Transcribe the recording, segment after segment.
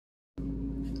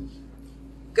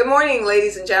Good morning,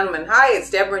 ladies and gentlemen. Hi, it's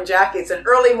Deborah and Jackie. It's an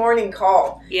early morning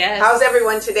call. Yes. How's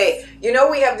everyone today? You know,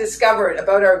 we have discovered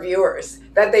about our viewers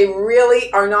that they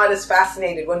really are not as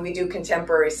fascinated when we do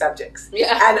contemporary subjects.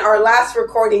 Yeah. And our last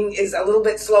recording is a little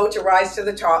bit slow to rise to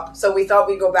the top, so we thought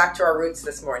we'd go back to our roots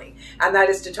this morning, and that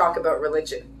is to talk about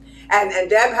religion. And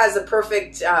Deb has a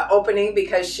perfect opening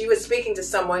because she was speaking to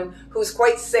someone who's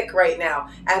quite sick right now.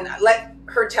 And let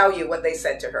her tell you what they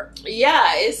said to her.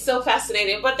 Yeah, it's so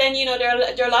fascinating. But then, you know, there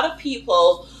are a lot of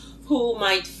people who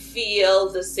might feel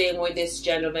the same way this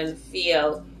gentleman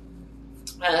feel.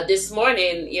 This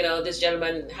morning, you know, this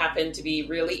gentleman happened to be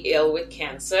really ill with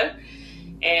cancer.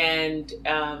 And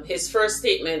his first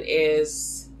statement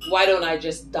is, "Why don't I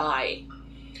just die?"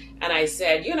 And I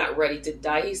said, "You're not ready to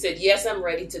die." He said, "Yes, I'm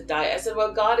ready to die." I said,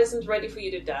 "Well, God isn't ready for you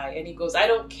to die." And he goes, "I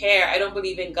don't care. I don't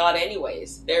believe in God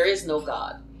anyways. There is no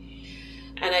God."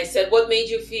 And I said, "What made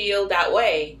you feel that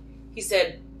way?" He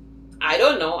said, "I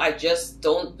don't know. I just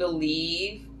don't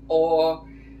believe or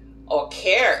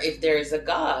care if there is a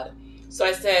God." So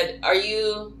I said, "Are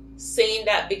you saying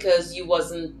that because you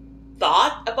wasn't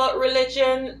thought about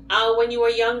religion when you were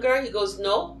younger?" He goes,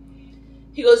 "No."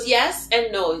 He goes, "Yes and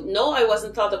no." "No, I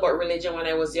wasn't taught about religion when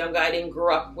I was younger. I didn't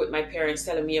grow up with my parents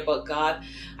telling me about God.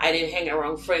 I didn't hang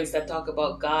around friends that talk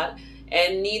about God.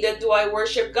 And neither do I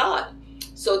worship God.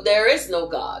 So there is no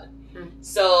God."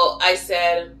 So I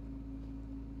said,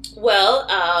 "Well,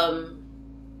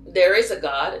 there is a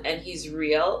God, and he's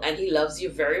real, and he loves you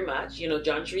very much. You know,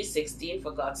 John 3:16,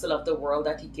 for God so loved the world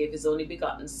that he gave his only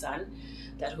begotten son,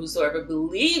 that whosoever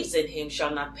believes in him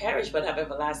shall not perish but have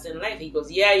everlasting life." He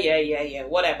goes, yeah,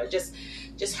 whatever. Just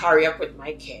hurry up with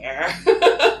my care.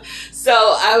 So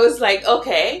I was like,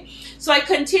 okay. So I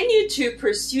continued to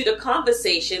pursue the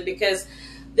conversation because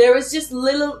there was just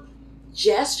little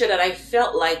gesture that I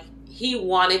felt like he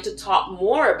wanted to talk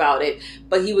more about it,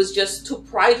 but he was just too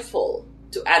prideful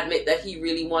to admit that he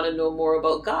really wanted to know more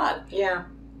about God. Yeah.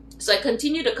 So I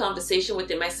continued the conversation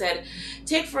with him. I said,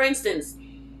 take for instance,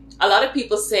 a lot of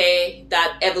people say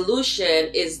that evolution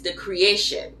is the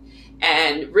creation.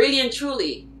 And really and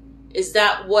truly, is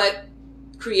that what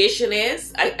creation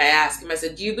is? I asked him, I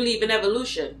said, "Do you believe in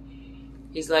evolution?"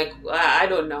 He's like, "I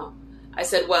don't know." I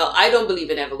said, "Well, I don't believe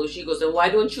in evolution." He goes, "Then why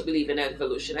don't you believe in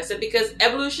evolution?" I said, "Because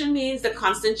evolution means the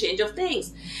constant change of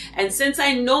things. And since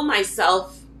I know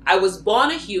myself, I was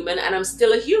born a human and I'm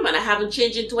still a human. I haven't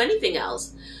changed into anything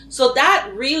else. So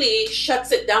that really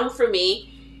shuts it down for me,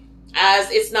 as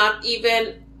it's not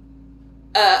even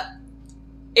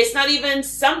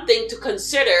something to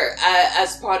consider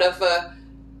as part of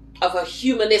a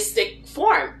humanistic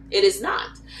form. It is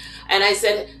not." And I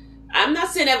said, "I'm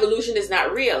not saying evolution is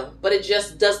not real, but it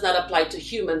just does not apply to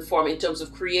human form in terms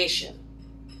of creation."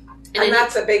 And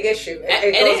that's a big issue.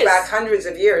 It goes back hundreds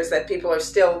of years that people are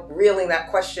still reeling that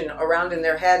question around in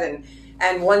their head,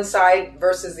 and one side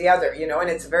versus the other, you know, and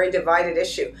it's a very divided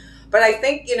issue. But I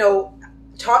think, you know,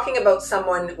 talking about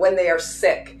someone when they are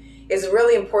sick is a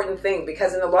really important thing,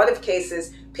 because in a lot of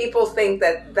cases, people think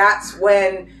that that's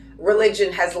when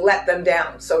religion has let them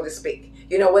down, so to speak.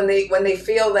 You know, when they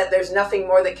feel that there's nothing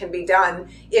more that can be done,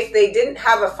 if they didn't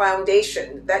have a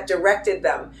foundation that directed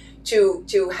them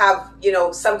to have, you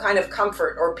know, some kind of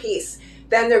comfort or peace,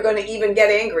 then they're going to even get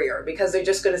angrier, because they're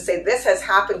just going to say, "This has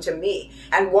happened to me,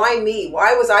 and why me?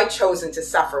 Why was I chosen to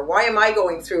suffer? Why am I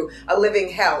going through a living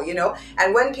hell?" You know,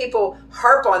 and when people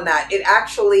harp on that, it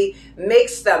actually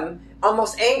makes them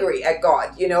almost angry at God,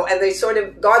 you know, and they sort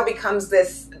of, God becomes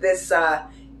this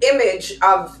image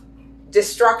of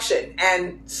destruction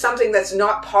and something that's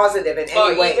not positive in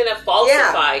any way. Or even a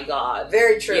falsify God.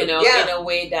 Very true. You know, in a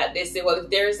way that they say, well, if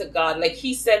there is a God, like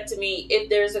he said to me, "If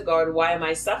there's a God, why am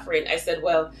I suffering?" I said,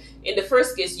 "Well, in the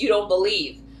first case, you don't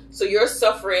believe. So your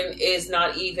suffering is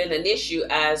not even an issue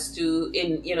as to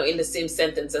in the same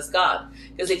sentence as God.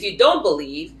 Because if you don't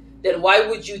believe, then why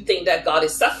would you think that God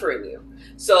is suffering you?"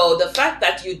 So the fact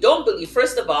that you don't believe,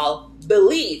 first of all,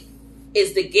 belief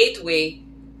is the gateway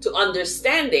to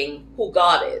understanding who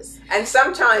God is. And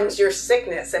sometimes your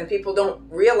sickness, and people don't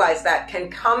realize that, can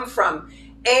come from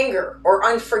anger or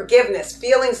unforgiveness,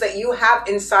 feelings that you have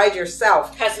inside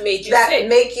yourself Has made you that sick.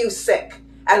 make you sick.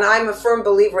 And I'm a firm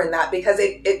believer in that, because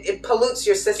it pollutes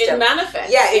your system. It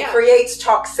manifests. Yeah, it creates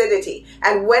toxicity.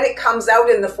 And when it comes out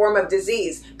in the form of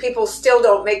disease, people still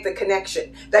don't make the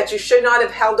connection that you should not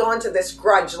have held on to this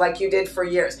grudge like you did for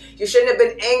years. You shouldn't have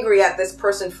been angry at this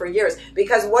person for years,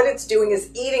 because what it's doing is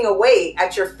eating away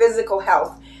at your physical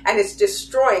health, and it's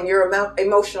destroying your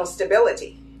emotional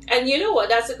stability. And you know what?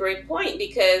 That's a great point,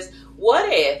 because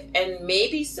what if, and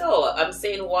maybe so, I'm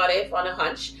saying what if on a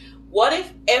hunch, what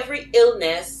if every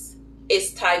illness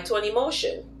is tied to an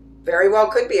emotion? Very well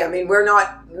could be. I mean, we're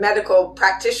not medical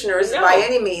practitioners by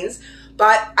any means,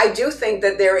 but I do think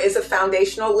that there is a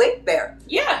foundational link there.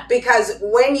 Yeah. Because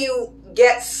when you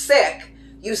get sick,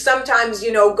 you sometimes,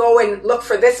 go and look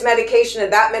for this medication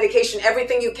and that medication,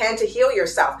 everything you can to heal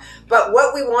yourself. But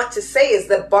what we want to say is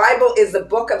the Bible is the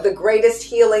book of the greatest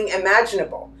healing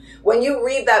imaginable. When you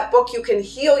read that book, you can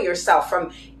heal yourself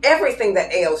from everything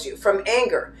that ails you, from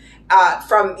anger,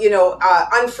 from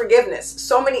unforgiveness,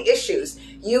 so many issues.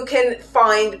 You can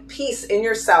find peace in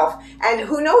yourself, and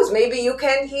who knows, maybe you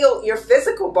can heal your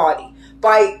physical body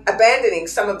by abandoning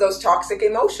some of those toxic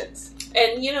emotions.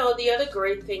 And the other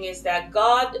great thing is that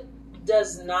God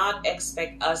does not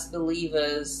expect us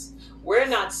believers. We're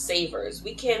not savers.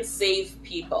 We can't save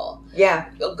people. Yeah.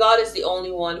 God is the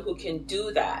only one who can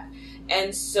do that.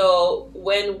 And so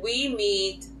when we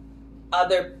meet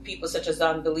other people such as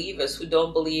unbelievers who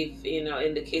don't believe,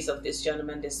 in the case of this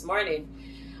gentleman this morning,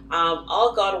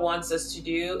 all God wants us to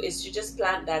do is to just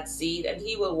plant that seed, and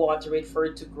He will water it for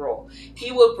it to grow.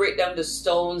 He will break down the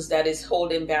stones that is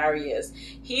holding barriers.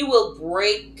 He will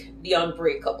break the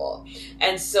unbreakable.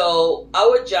 And so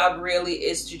our job really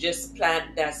is to just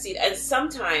plant that seed. And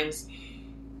sometimes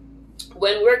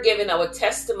when we're giving our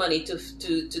testimony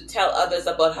to tell others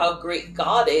about how great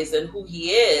God is and who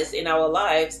He is in our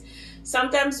lives,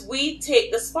 sometimes we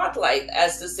take the spotlight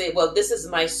as to say, well, this is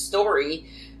my story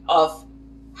of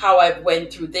how I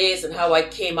went through this and how I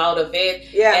came out of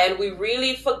it. Yeah. And we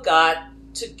really forgot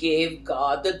to give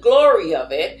God the glory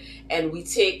of it. And we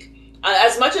take,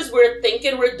 as much as we're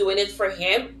thinking we're doing it for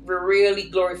Him, we're really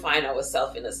glorifying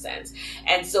ourselves in a sense.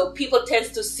 And so people tend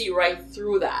to see right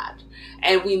through that.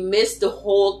 And we miss the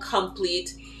whole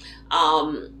complete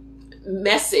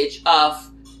message of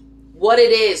what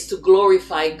it is to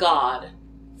glorify God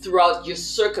throughout your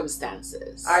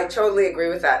circumstances. I totally agree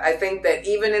with that. I think that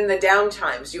even in the down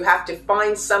times, you have to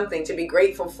find something to be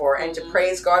grateful for and to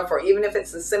praise God for, even if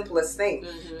it's the simplest thing.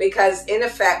 Because in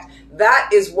effect, that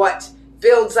is what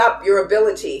builds up your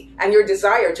ability and your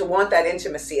desire to want that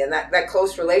intimacy and that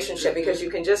close relationship, because you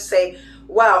can just say,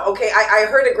 wow, okay, I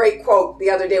heard a great quote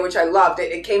the other day, which I loved.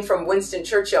 It came from Winston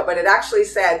Churchill, but it actually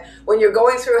said, when you're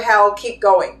going through hell, keep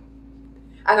going.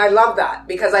 And I love that,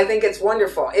 because I think it's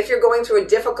wonderful. If you're going through a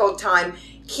difficult time,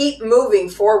 keep moving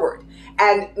forward.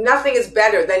 And nothing is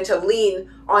better than to lean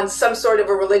on some sort of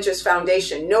a religious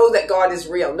foundation. Know that God is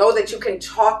real. Know that you can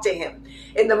talk to Him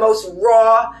in the most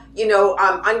raw,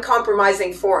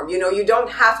 uncompromising form. You don't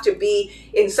have to be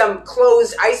in some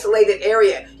closed, isolated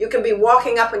area. You can be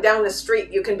walking up and down the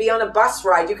street. You can be on a bus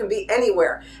ride. You can be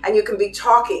anywhere. And you can be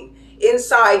talking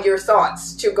inside your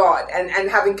thoughts to God and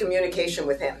having communication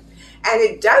with Him. And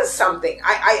it does something.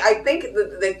 I think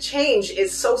the change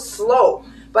is so slow,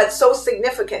 but so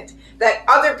significant that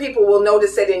other people will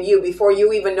notice it in you before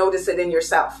you even notice it in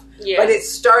yourself. Yeah. But it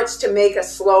starts to make a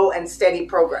slow and steady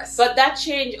progress. But that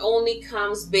change only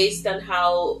comes based on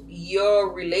how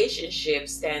your relationship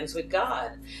stands with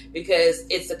God, because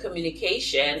it's a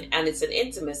communication and it's an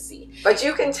intimacy. But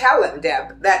you can tell Him,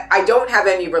 Deb, that I don't have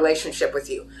any relationship with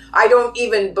you. I don't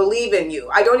even believe in you.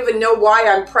 I don't even know why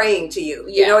I'm praying to you.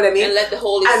 You know what I mean? And let the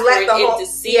Holy Spirit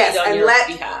intercede on your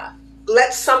behalf.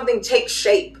 Let something take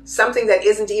shape, something that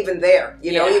isn't even there.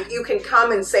 You can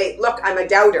come and say, look, I'm a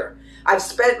doubter. I've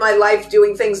spent my life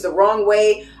doing things the wrong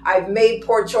way. I've made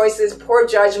poor choices, poor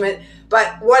judgment.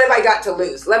 But what have I got to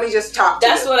lose? Let me just talk to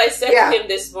you. That's what I said to him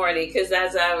this morning, because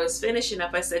as I was finishing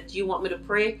up, I said, do you want me to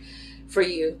pray for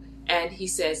you? And he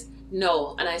says,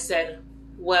 no. And I said,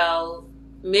 well,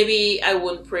 maybe I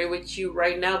wouldn't pray with you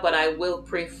right now, but I will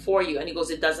pray for you. And he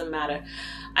goes, it doesn't matter.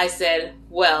 I said,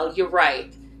 well, you're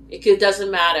right. It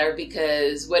doesn't matter,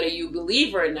 because whether you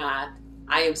believe or not,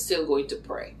 I am still going to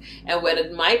pray. And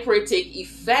whether my prayer take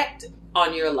effect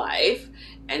on your life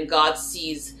and God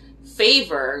sees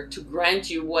favor to grant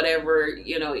you whatever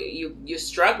you're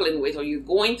struggling with or you're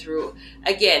going through,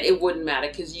 again, it wouldn't matter,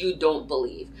 because you don't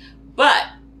believe. But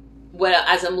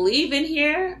as I'm leaving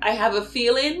here, I have a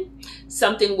feeling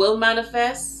something will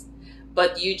manifest,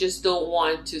 but you just don't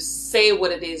want to say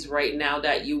what it is right now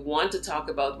that you want to talk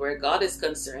about where God is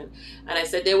concerned. And I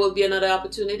said, there will be another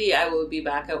opportunity. I will be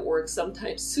back at work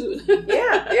sometime soon.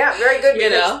 yeah, very good.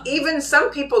 Because even some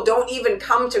people don't even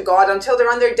come to God until they're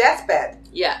on their deathbed.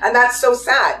 Yeah. And that's so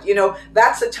sad.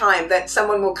 That's a time that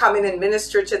someone will come in and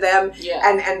minister to them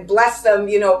and bless them,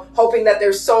 hoping that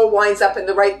their soul winds up in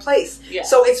the right place. Yeah.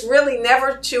 So it's really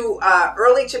never too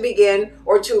early to begin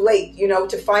or too late,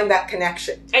 to find that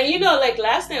connection. And like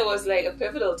last night was like a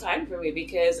pivotal time for me,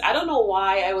 because I don't know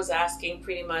why I was asking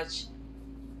pretty much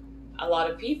a lot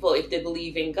of people if they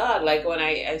believe in God. Like when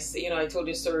I told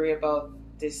you a story about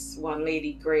this one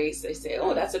lady, Grace. I say,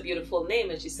 oh, that's a beautiful name.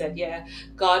 And she said, yeah,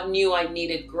 God knew I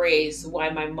needed grace. Why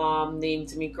my mom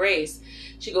named me Grace.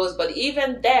 She goes, but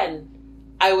even then,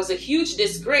 I was a huge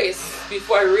disgrace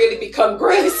before I really become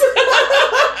Grace.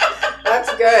 That's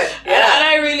good. Yeah. And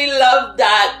I really love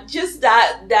that. Just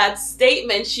that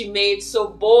statement she made, so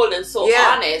bold and so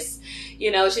honest.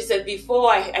 You know, she said,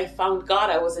 before I found God,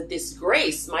 I was a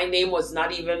disgrace. My name was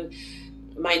not even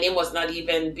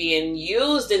being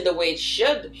used in the way it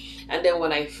should. And then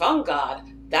when I found God,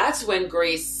 that's when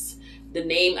Grace, the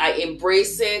name, I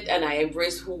embrace it, and I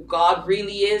embrace who God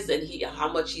really is, and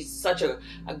how much He's such a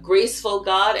graceful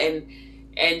God, and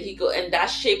that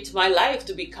shaped my life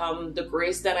to become the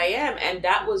Grace that I am. And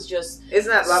that was just,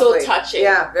 isn't that lovely? So touching.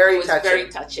 Yeah, very touching. Very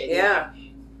touching. Yeah.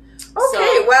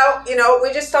 Okay, well, you know,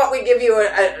 we just thought we'd give you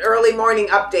an early morning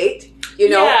update, you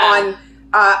know, on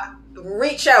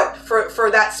reach out for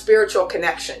that spiritual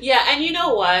connection. Yeah, and you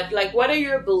know what? Like, whether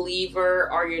you're a believer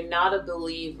or you're not a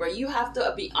believer, you have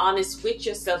to be honest with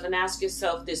yourself and ask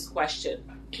yourself this question.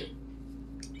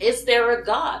 Is there a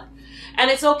God? And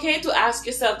it's okay to ask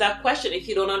yourself that question if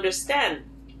you don't understand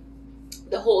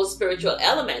the whole spiritual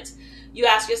element. You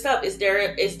ask yourself, is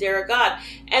there a God?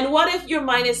 And what if your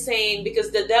mind is saying, because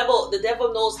the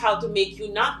devil knows how to make you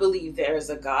not believe there is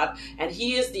a God, and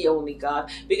he is the only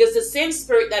God. Because the same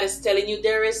spirit that is telling you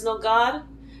there is no God,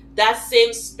 that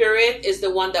same spirit is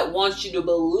the one that wants you to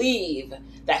believe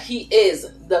that he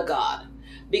is the God.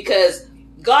 Because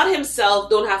God himself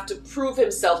don't have to prove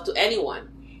himself to anyone.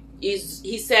 He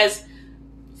says,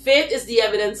 faith is the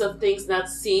evidence of things not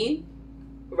seen,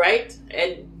 right?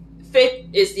 And faith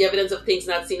is the evidence of things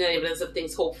not seen and evidence of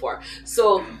things hoped for.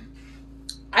 So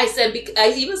I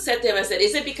even said to him, I said,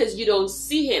 is it because you don't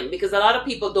see him? Because a lot of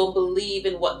people don't believe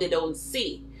in what they don't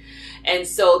see. And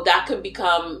so that can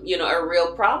become, you know, a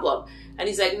real problem. And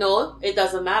he's like, no, it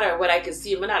doesn't matter whether I can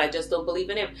see him or not. I just don't believe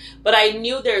in him. But I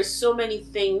knew there's so many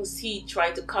things he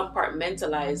tried to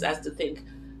compartmentalize as to think,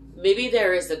 maybe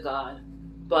there is a God,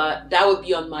 but that would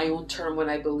be on my own term when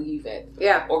I believe it.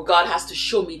 Yeah. Or God has to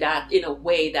show me that in a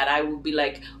way that I would be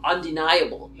like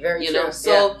undeniable. Very you true.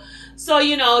 know? So,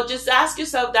 you know, just ask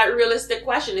yourself that realistic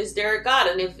question. Is there a God?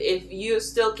 And if you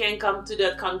still can't come to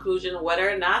the conclusion whether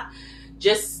or not,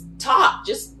 just talk.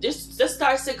 Just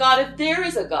start to say, God, if there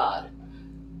is a God,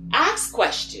 ask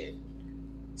question.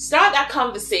 Start that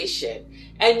conversation.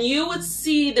 And you would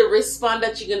see the response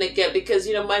that you're going to get. Because,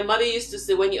 you know, my mother used to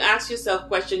say, when you ask yourself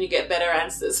questions, you get better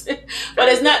answers. But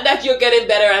it's not that you're getting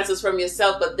better answers from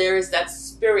yourself, but there is that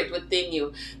spirit within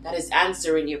you that is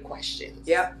answering your questions.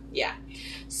 Yep. Yeah.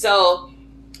 So,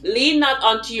 lean not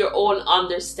unto your own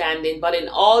understanding, but in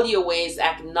all your ways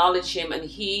acknowledge him, and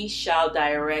he shall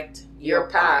direct your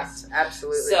path.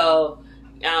 Absolutely. So,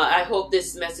 I hope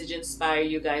this message inspired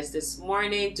you guys this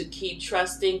morning to keep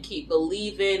trusting, keep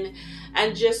believing,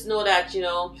 and just know that, you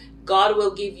know, God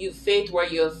will give you faith where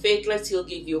you're faithless. He'll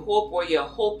give you hope where you're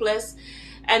hopeless.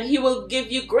 And he will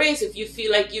give you grace if you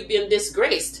feel like you've been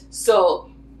disgraced.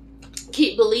 So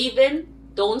keep believing.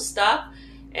 Don't stop.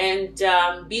 And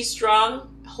be strong.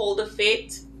 Hold the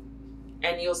faith.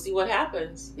 And you'll see what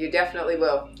happens. You definitely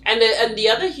will. And the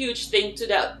other huge thing to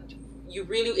that,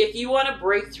 if you want a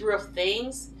breakthrough of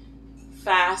things,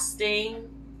 fasting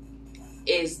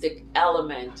is the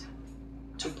element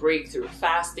to breakthrough.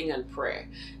 Fasting and prayer.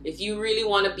 If you really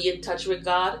want to be in touch with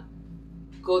God,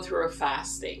 go through a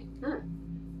fasting.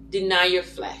 Deny your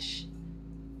flesh.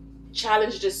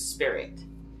 Challenge the spirit.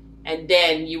 And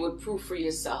then you will prove for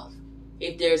yourself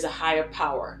if there's a higher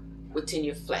power within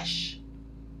your flesh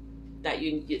that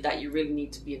you really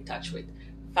need to be in touch with.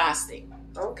 Fasting.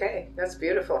 Okay, that's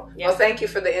beautiful. Yeah. Well, thank you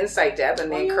for the insight, Deb, and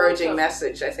the encouraging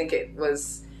message. I think it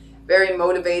was very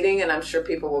motivating, and I'm sure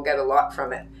people will get a lot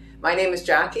from it. My name is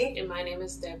Jackie. And my name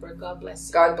is Deborah. God bless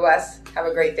you. God bless. Have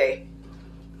a great day.